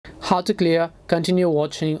how to clear continue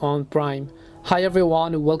watching on Prime. Hi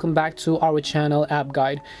everyone, welcome back to our channel App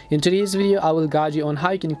Guide. In today's video I will guide you on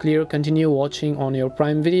how you can clear continue watching on your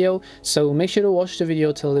Prime Video, so make sure to watch the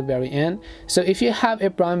video till the very end. So if you have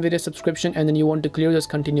a Prime Video subscription and then you want to clear this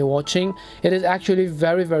continue watching, it is actually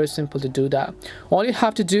very simple to do that. All you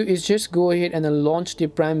have to do is just go ahead and then launch the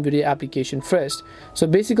Prime Video application first. So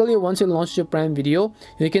basically once you launch your Prime Video,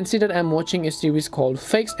 you can see that I'm watching a series called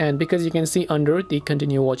Fix, and because you can see under the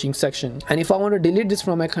continue watching section, and if I want to delete this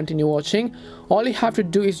from my continue watching, all you have to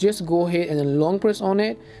do is just go ahead and then long press on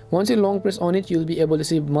it. Once you long press on it, you'll be able to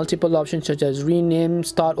see multiple options such as rename,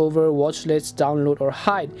 start over, watch list, download, or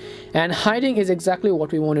hide. And hiding is exactly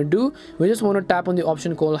what we want to do. We just want to tap on the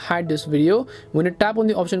option called hide this video. When you tap on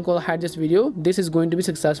the option called hide this video, this is going to be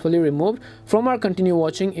successfully removed from our continue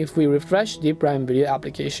watching if we refresh the Prime Video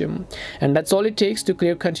application. And that's all it takes to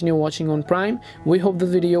clear continue watching on Prime. We hope the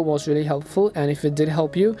video was really helpful, and if it did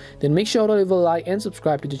help you, then make sure to leave a like and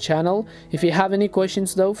subscribe to the channel. If you have any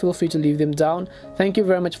questions though, feel free to leave them down. Thank you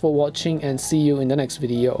very much for watching, and see you in the next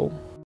video.